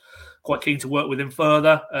 He's quite keen to work with him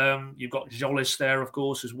further. You've got Jolis there, of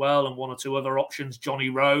course, as well, and one or two other options. Johnny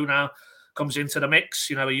Rowe now comes into the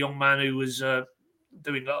mix, a young man who was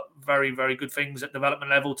doing very, very good things at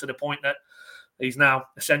development level to the point that he's now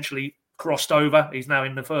essentially crossed over. He's now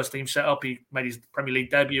in the first team setup. He made his Premier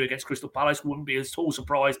League debut against Crystal Palace. Wouldn't be at all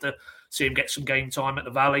surprised to see him get some game time at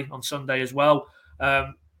the Valley on Sunday as well.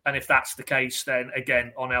 And if that's the case, then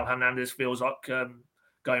again, Onel Hernandez feels like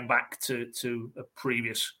going back to a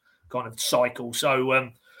previous kind of cycle. So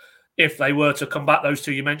if they were to combat those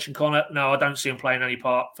two you mentioned, Connor, no, I don't see him playing any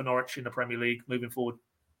part for Norwich in the Premier League moving forward.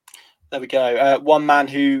 There we go. One man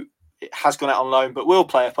who has gone out on loan but will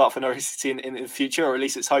play a part for Norwich City in the future, or at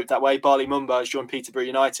least it's hoped that way. Barley Mumba has joined Peterborough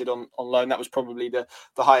United on loan. That was probably the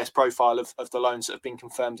highest profile of the loans that have been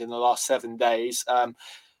confirmed in the last 7 days.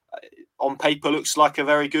 On paper, looks like a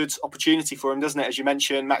very good opportunity for him, doesn't it? As you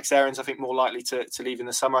mentioned, Max Aarons, I think, more likely to leave in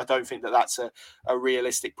the summer. I don't think that's a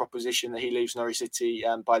realistic proposition that he leaves Norwich City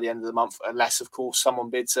by the end of the month, unless, of course, someone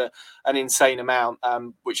bids an insane amount,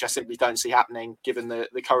 which I simply don't see happening given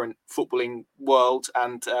the current footballing world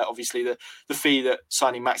and obviously the fee that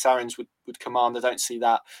signing Max Aarons would command. I don't see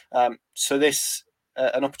that. So this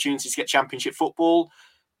an opportunity to get Championship football.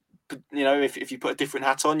 If you put a different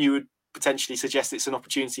hat on, you would potentially suggest it's an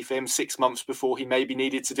opportunity for him 6 months before he maybe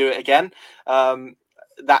needed to do it again.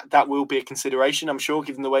 That will be a consideration, I'm sure,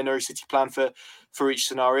 given the way Norwich City plan for each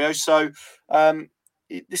scenario. So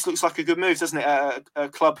this looks like a good move, doesn't it? A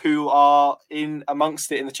club who are in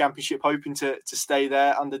amongst it in the Championship, hoping to stay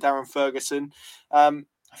there under Darren Ferguson. I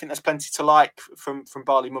think there's plenty to like from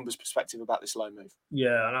Barley Mumba's perspective about this loan move.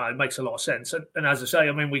 Yeah, I know, it makes a lot of sense. And as I say,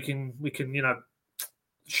 I mean, we can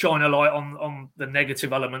shine a light on the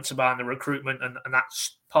negative elements about the recruitment, and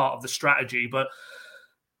that's part of the strategy. But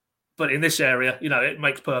in this area, it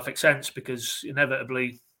makes perfect sense because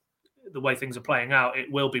inevitably, the way things are playing out, it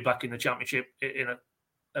will be back in the Championship in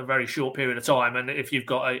a very short period of time. And if you've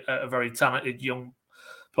got a very talented young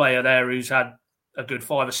player there who's had a good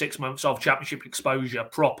 5 or 6 months of Championship exposure,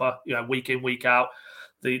 proper, week in, week out,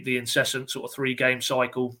 the incessant sort of 3-game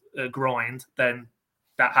cycle grind, then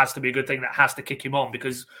that has to be a good thing. That has to kick him on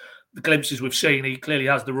because the glimpses we've seen, he clearly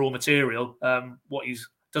has the raw material. What he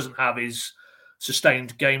doesn't have is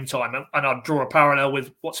sustained game time. And I'd draw a parallel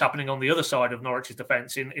with what's happening on the other side of Norwich's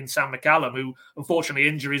defence in Sam McCallum, who unfortunately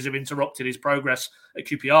injuries have interrupted his progress at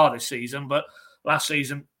QPR this season. But last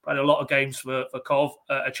season, played a lot of games for Cov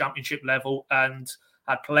at a Championship level and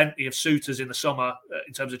had plenty of suitors in the summer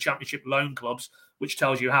in terms of Championship loan clubs, which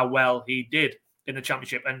tells you how well he did in the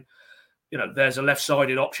Championship. And there's a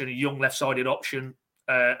left-sided option, a young left-sided option,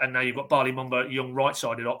 and now you've got Barley Mumba, a young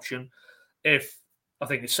right-sided option. I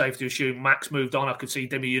think it's safe to assume Max moved on, I could see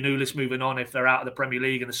Dimi Yanulis moving on if they're out of the Premier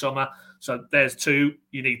League in the summer. So there's 2.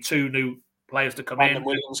 You need 2 new players to come in. And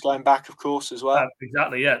Williams going back, of course, as well.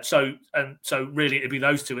 Exactly, yeah. So really, it'd be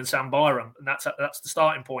those 2 and Sam Byram, and that's the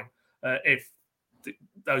starting point. If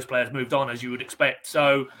those players moved on, as you would expect.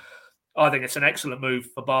 So I think it's an excellent move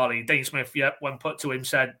for Barley. Dean Smith, when put to him,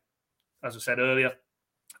 said, as I said earlier,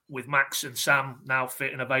 with Max and Sam now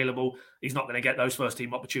fit and available, he's not going to get those first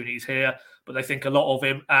team opportunities here, but they think a lot of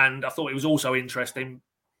him. And I thought it was also interesting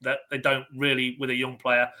that they don't really, with a young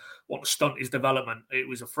player, want to stunt his development. It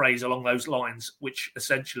was a phrase along those lines, which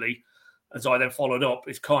essentially, as I then followed up,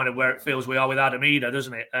 is kind of where it feels we are with Adam Eder,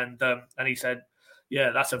 doesn't it? And he said,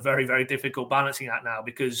 yeah, that's a very, very difficult balancing act now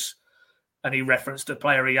because, and he referenced a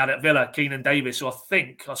player he had at Villa, Keenan Davis, who I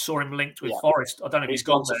think I saw him linked with Forest. I don't know if he's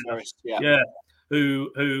gone to Forest.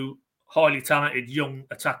 Who highly talented young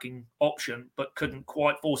attacking option, but couldn't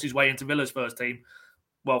quite force his way into Villa's first team.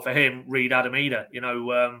 Well, for him, read Adam Eder,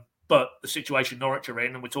 but the situation Norwich are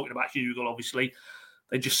in, and we're talking about Hugill, obviously,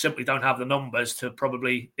 they just simply don't have the numbers to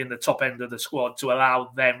probably in the top end of the squad to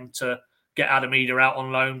allow them to get Adam Eder out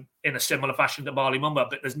on loan in a similar fashion to Barley Mumba.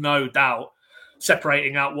 But there's no doubt,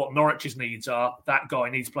 separating out what Norwich's needs are, that guy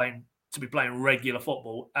needs to be playing regular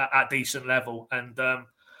football at decent level. And,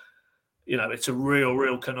 it's a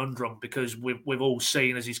real conundrum because we've all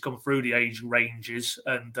seen as he's come through the age ranges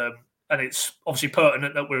and it's obviously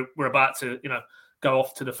pertinent that we're about to, go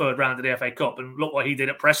off to the third round of the FA Cup and look what he did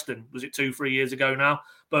at Preston. Was it 2-3 years ago now?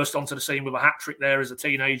 Burst onto the scene with a hat-trick there as a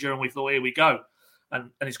teenager and we thought, here we go.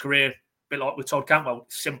 And his career, a bit like with Todd Cantwell,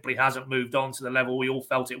 simply hasn't moved on to the level we all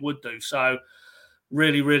felt it would do. So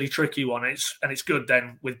really, really tricky one. It's good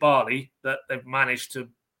then with Barley that they've managed to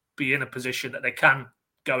be in a position that they can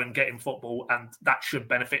go and get in football, and that should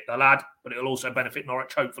benefit the lad, but it'll also benefit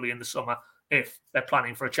Norwich hopefully in the summer if they're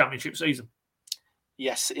planning for a championship season.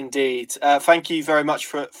 Yes, indeed. Thank you very much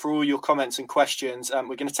for all your comments and questions.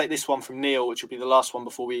 We're going to take this one from Neil, which will be the last one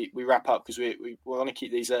before we wrap up because we want to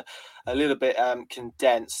keep these a little bit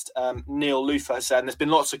condensed. Neil Luther has said, and there's been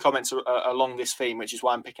lots of comments along this theme, which is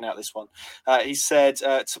why I'm picking out this one. He said,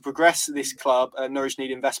 to progress this club, Norwich need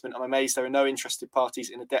investment. I'm amazed there are no interested parties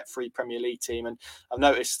in a debt-free Premier League team. And I've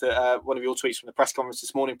noticed that one of your tweets from the press conference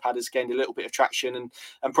this morning, Pad, has gained a little bit of traction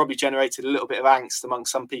and probably generated a little bit of angst among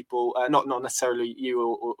some people, not necessarily you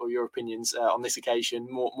or your opinions on this occasion,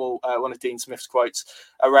 more one of Dean Smith's quotes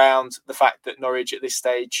around the fact that Norwich at this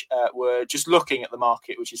stage were just looking at the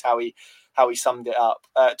market, which is how he summed it up.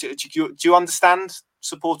 Do you understand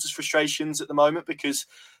supporters' frustrations at the moment because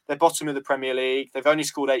they're bottom of the Premier League, they've only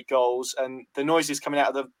scored 8 goals, and the noises coming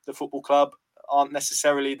out of the football club aren't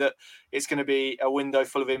necessarily that it's going to be a window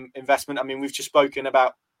full of investment? I mean, we've just spoken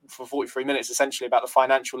about for 43 minutes essentially about the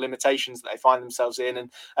financial limitations that they find themselves in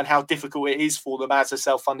and how difficult it is for them as a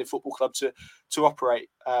self-funded football club to operate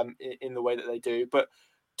in the way that they do. But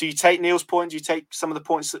do you take Neil's point? Do you take some of the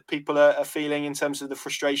points that people are feeling in terms of the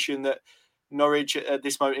frustration that Norwich at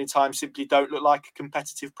this moment in time simply don't look like a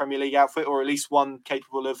competitive Premier League outfit, or at least one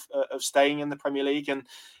capable of staying in the Premier League? And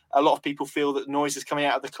a lot of people feel that noises coming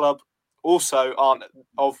out of the club also aren't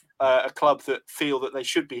of a club that feel that they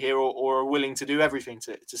should be here or are willing to do everything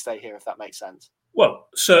to stay here, if that makes sense. Well,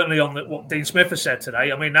 certainly on what Dean Smith has said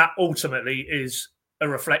today, I mean, that ultimately is a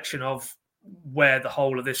reflection of where the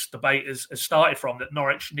whole of this debate has started from, that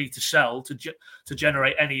Norwich need to sell to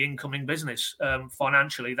generate any incoming business.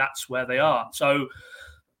 Financially, that's where they are. So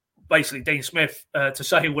basically, Dean Smith to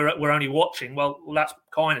say we're only watching, well, that's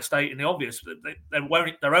kind of stating the obvious.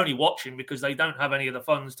 They're only watching because they don't have any of the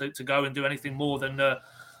funds to go and do anything more than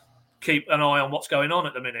keep an eye on what's going on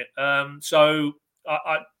at the minute. So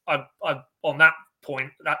I on that point,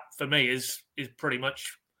 that for me is pretty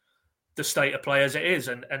much the state of play as it is.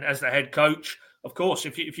 And as the head coach, of course,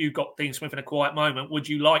 if you got Dean Smith in a quiet moment, would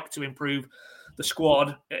you like to improve the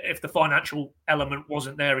squad if the financial element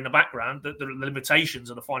wasn't there in the background, the limitations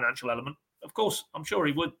of the financial element? Of course, I'm sure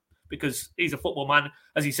he would, because he's a football man.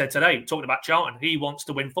 As he said today, talking about Charlton, he wants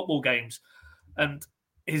to win football games. And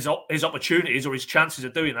his opportunities or his chances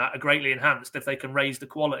of doing that are greatly enhanced if they can raise the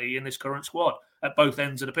quality in this current squad at both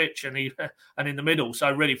ends of the pitch and in the middle.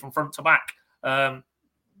 So really from front to back,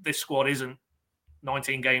 this squad isn't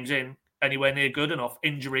 19 games in anywhere near good enough,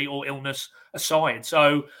 injury or illness aside.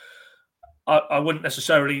 So I wouldn't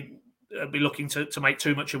necessarily be looking to make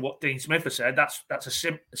too much of what Dean Smith has said. That's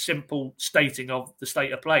a simple stating of the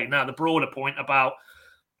state of play. Now, the broader point about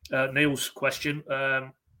Neil's question,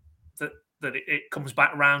 that it comes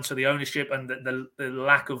back around to the ownership and the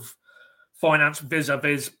lack of finance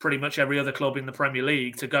vis-a-vis pretty much every other club in the Premier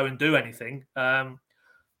League to go and do anything.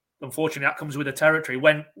 Unfortunately, that comes with the territory.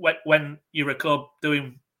 When you're a club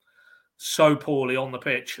doing so poorly on the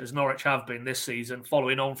pitch, as Norwich have been this season,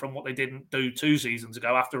 following on from what they didn't do 2 seasons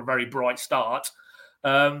ago after a very bright start,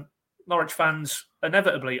 Norwich fans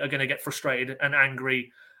inevitably are going to get frustrated and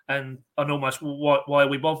angry and almost, why are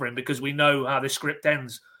we bothering? Because we know how this script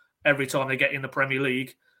ends every time they get in the Premier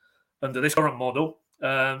League under this current model.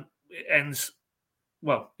 It ends,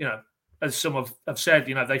 well, as some have said,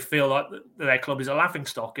 they feel like their club is a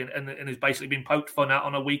laughingstock and is basically being poked fun at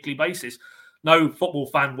on a weekly basis. No football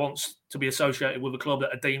fan wants to be associated with a club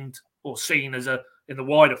that are deemed or seen as a in the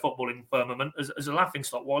wider footballing firmament as a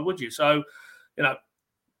laughingstock. Why would you? So,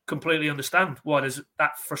 completely understand why there's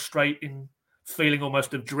that frustrating feeling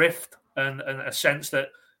almost of drift and a sense that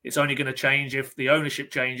it's only going to change if the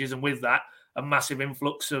ownership changes, and with that, a massive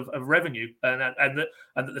influx of revenue, and that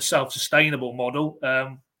the self-sustainable model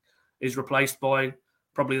is replaced by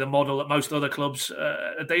probably the model that most other clubs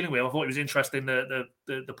are dealing with. I thought it was interesting the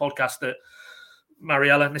podcast that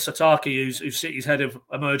Mariella Nisotaki, who's City's head of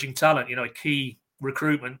emerging talent, a key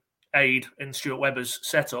recruitment aide in Stuart Webber's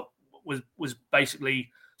setup, was basically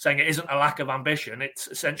saying it isn't a lack of ambition. It's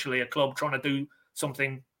essentially a club trying to do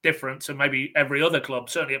something different to maybe every other club,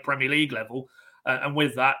 certainly at Premier League level. And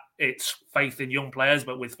with that, it's faith in young players.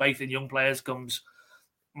 But with faith in young players comes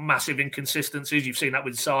massive inconsistencies. You've seen that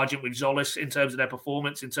with Sargent, with Zolis, in terms of their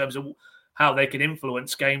performance, in terms of how they can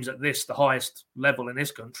influence games at the highest level in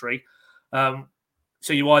this country.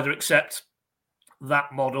 So you either accept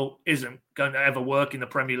that model isn't going to ever work in the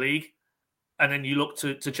Premier League, and then you look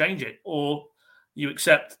to change it, or you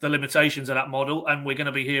accept the limitations of that model, and we're going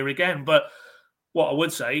to be here again. But what I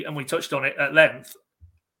would say, and we touched on it at length,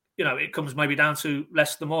 it comes maybe down to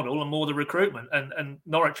less the model and more the recruitment. And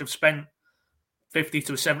Norwich have spent 50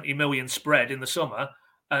 to 70 million spread in the summer,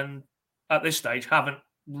 and at this stage haven't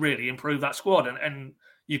really improved that squad. And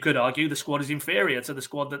you could argue the squad is inferior to the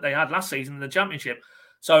squad that they had last season in the Championship.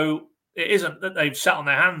 So it isn't that they've sat on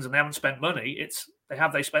their hands and they haven't spent money. It's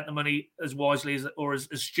they spent the money as wisely or as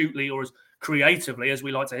astutely or as creatively, as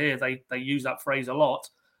we like to hear. They use that phrase a lot,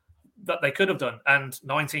 that they could have done. And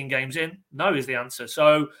 19 games in, no is the answer.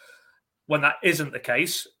 So when that isn't the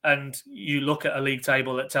case, and you look at a league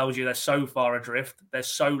table that tells you they're so far adrift, they're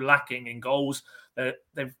so lacking in goals,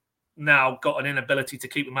 they've now got an inability to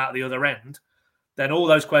keep them out of the other end, then all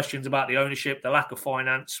those questions about the ownership, the lack of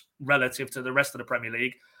finance relative to the rest of the Premier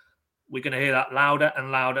League, we're going to hear that louder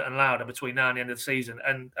and louder and louder between now and the end of the season.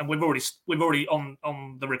 And we've already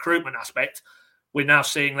on the recruitment aspect, we're now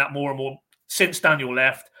seeing that more and more since Daniel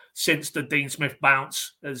left, since the Dean Smith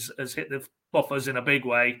bounce has hit the buffers in a big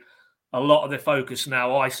way. A lot of the focus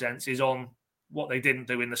now, I sense, is on what they didn't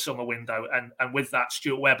do in the summer window. And with that,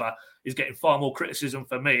 Stuart Webber is getting far more criticism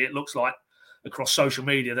for me, it looks like, across social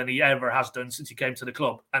media than he ever has done since he came to the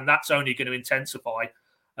club. And that's only going to intensify.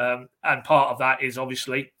 And part of that is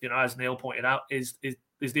obviously, as Neil pointed out, is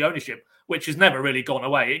the ownership, which has never really gone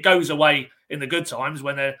away. It goes away in the good times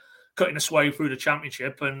when they're cutting a sway through the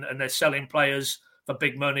Championship and they're selling players for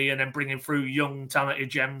big money and then bringing through young, talented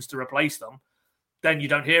gems to replace them. Then you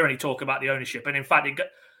don't hear any talk about the ownership. And in fact,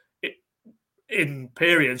 in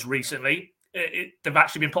periods recently, they've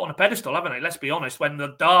actually been put on a pedestal, haven't they? Let's be honest. When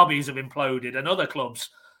the derbies have imploded and other clubs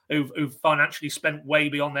who've financially spent way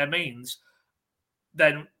beyond their means,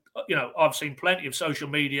 then, I've seen plenty of social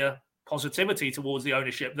media positivity towards the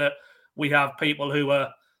ownership, that we have people who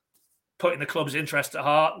are putting the club's interest at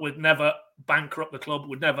heart, would never bankrupt the club,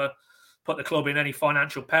 would never put the club in any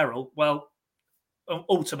financial peril. Well,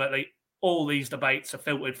 ultimately, all these debates are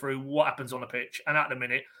filtered through what happens on the pitch. And at the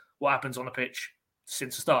minute, what happens on the pitch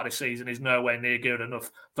since the start of this season is nowhere near good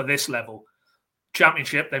enough for this level.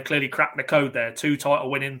 Championship, they've clearly cracked the code there. 2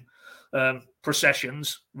 title-winning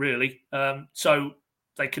processions, really. So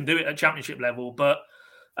they can do it at Championship level. But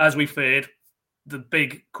as we feared, the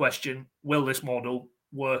big question, will this model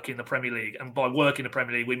work in the Premier League? And by work in the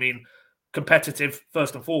Premier League, we mean competitive,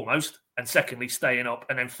 first and foremost, and secondly, staying up.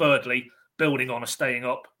 And then thirdly, building on a staying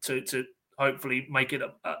up to hopefully make it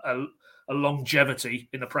a longevity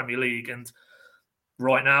in the Premier League. And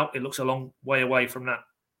right now, it looks a long way away from that.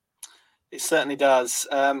 It certainly does.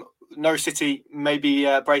 Norwich City may be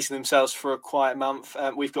bracing themselves for a quiet month.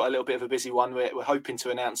 We've got a little bit of a busy one. We're hoping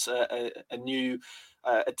to announce a new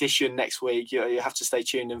edition next week. You have to stay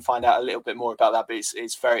tuned and find out a little bit more about that, but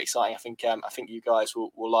it's very exciting. I think you guys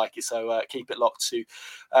will like it, so keep it locked to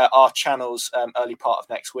our channels early part of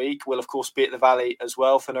next week. We'll of course be at the Valley as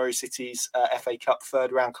well for Norwich City's FA Cup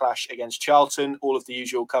third round clash against Charlton. All of the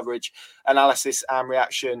usual coverage, analysis and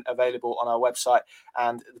reaction available on our website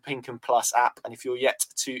and the Pinkham Plus app. And if you're yet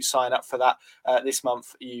to sign up for that this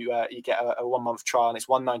month, you get a 1 month trial, and it's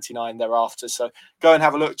 $1.99 thereafter. So go and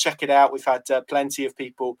have a look, check it out. We've had plenty of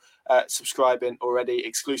people subscribing already.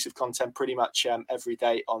 Exclusive content pretty much every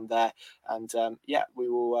day on there. And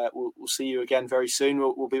we'll see you again very soon.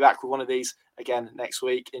 We'll be back with one of these again next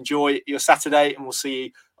week. Enjoy your Saturday, and we'll see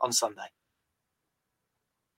you on Sunday.